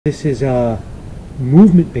This is a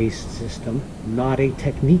movement-based system, not a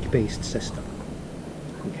technique-based system.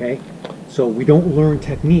 Okay? So we don't learn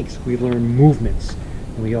techniques, we learn movements.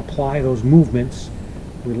 And we apply those movements,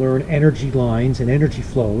 we learn energy lines and energy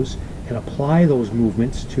flows, and apply those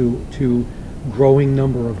movements to growing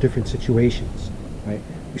number of different situations. Right?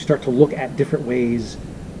 We start to look at different ways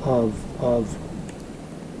of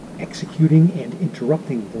executing and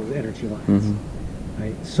interrupting those energy lines. Mm-hmm.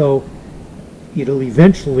 Right? So it'll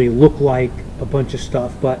eventually look like a bunch of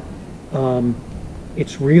stuff, but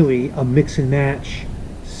it's really a mix and match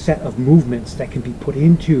set of movements that can be put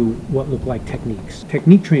into what look like techniques.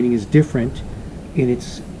 Technique training is different in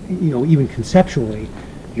its, even conceptually,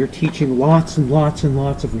 you're teaching lots and lots and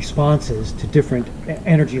lots of responses to different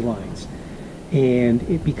energy lines. And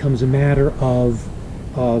it becomes a matter of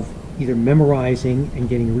either memorizing and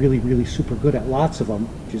getting really, really super good at lots of them,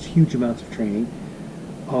 which is huge amounts of training,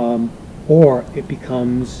 or it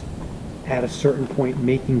becomes, at a certain point,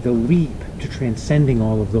 making the leap to transcending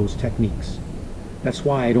all of those techniques. That's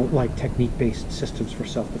why I don't like technique-based systems for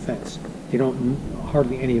self-defense.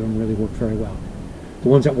 Hardly any of them really work very well. The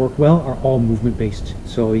ones that work well are all movement-based.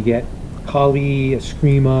 So you get Kali,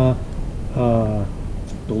 Eskrima,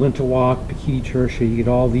 Dolintawak, Bikini Tertia, you get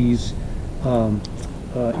all these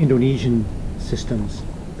Indonesian systems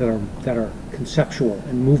that are conceptual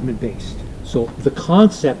and movement-based. So the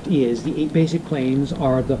concept is the 8 basic planes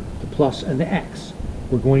are the plus and the X.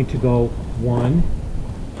 We're going to go 1,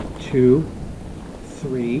 2,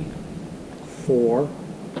 3, 4,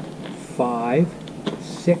 5,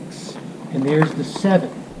 6, and there's the 7.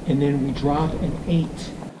 And then we drop an 8.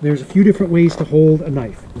 There's a few different ways to hold a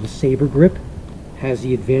knife. The saber grip has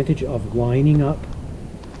the advantage of lining up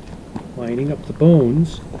the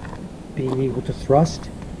bones, being able to thrust,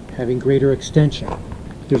 having greater extension.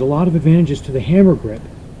 There's a lot of advantages to the hammer grip,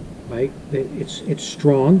 right? It's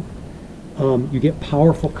strong. You get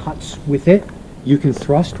powerful cuts with it. You can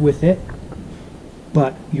thrust with it,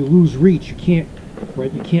 but you lose reach. You can't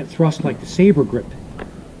thrust like the saber grip.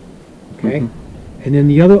 Okay? Mm-hmm. And then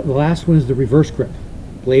the last one is the reverse grip,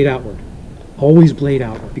 blade outward. Always blade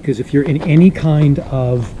outward, because if you're in any kind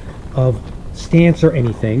of stance or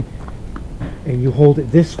anything, and you hold it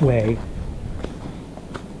this way,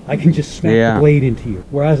 I can just smack the blade into you.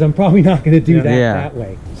 Whereas I'm probably not going to do that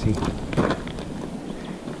way. See?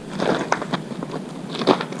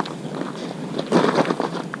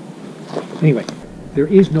 Anyway, there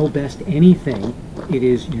is no best anything. It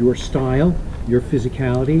is your style, your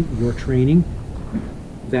physicality, your training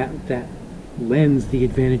that lends the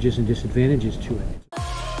advantages and disadvantages to it.